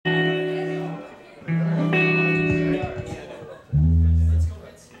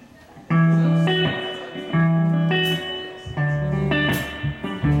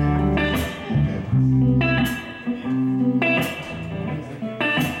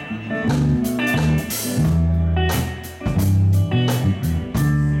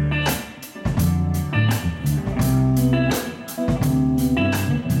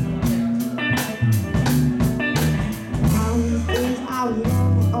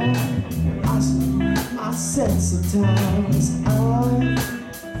I said sometimes I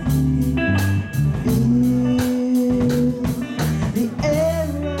feel the air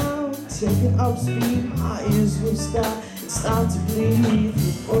around taking up speed. My ears will start to bleed.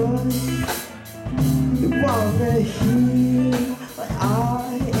 They wanna hear, but I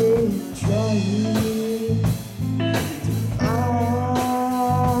ain't trying to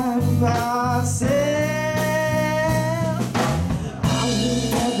find myself.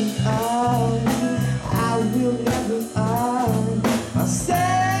 I will never find myself,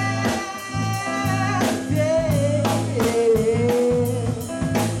 yeah.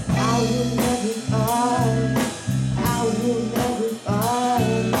 I will never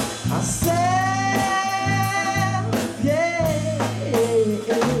find myself, yeah.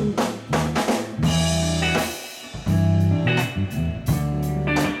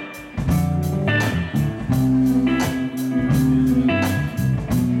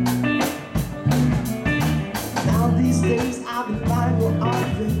 These days I've been lying more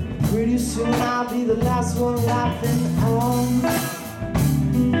often. Pretty soon I'll be the last one laughing on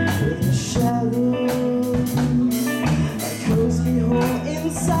with a shadow that calls me home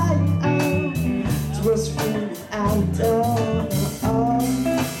inside out to a screaming out of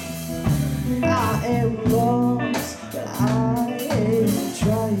I am lost, but I am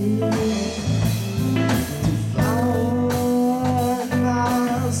trying to find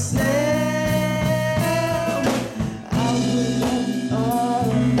myself.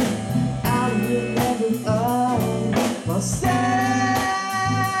 Myself,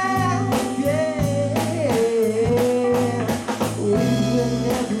 yeah. We will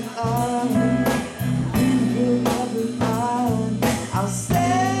never find ourselves,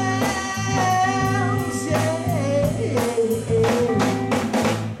 yeah.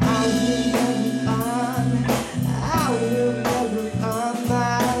 I will never find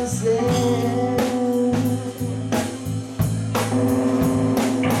myself.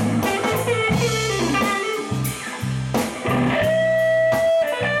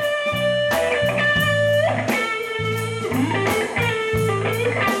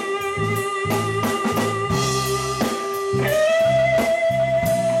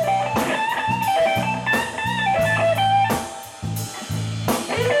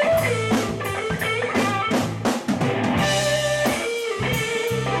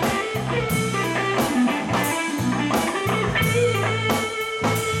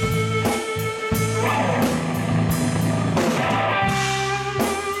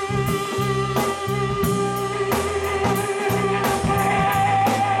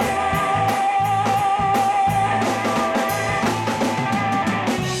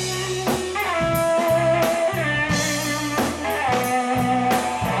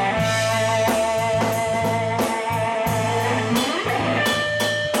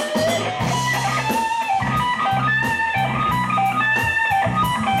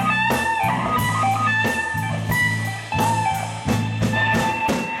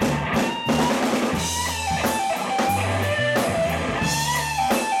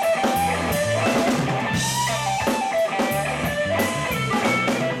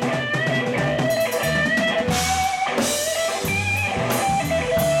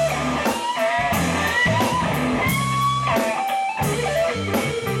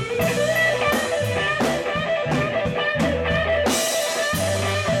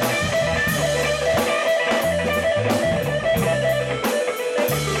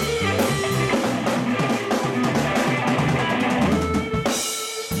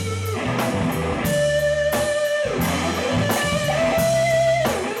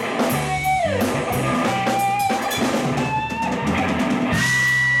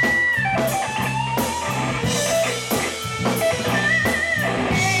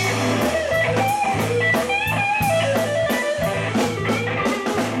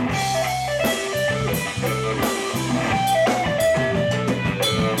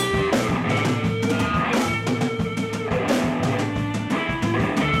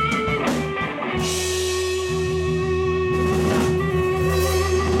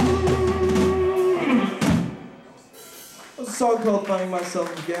 A song called Finding Myself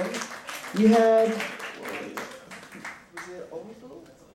Again. We had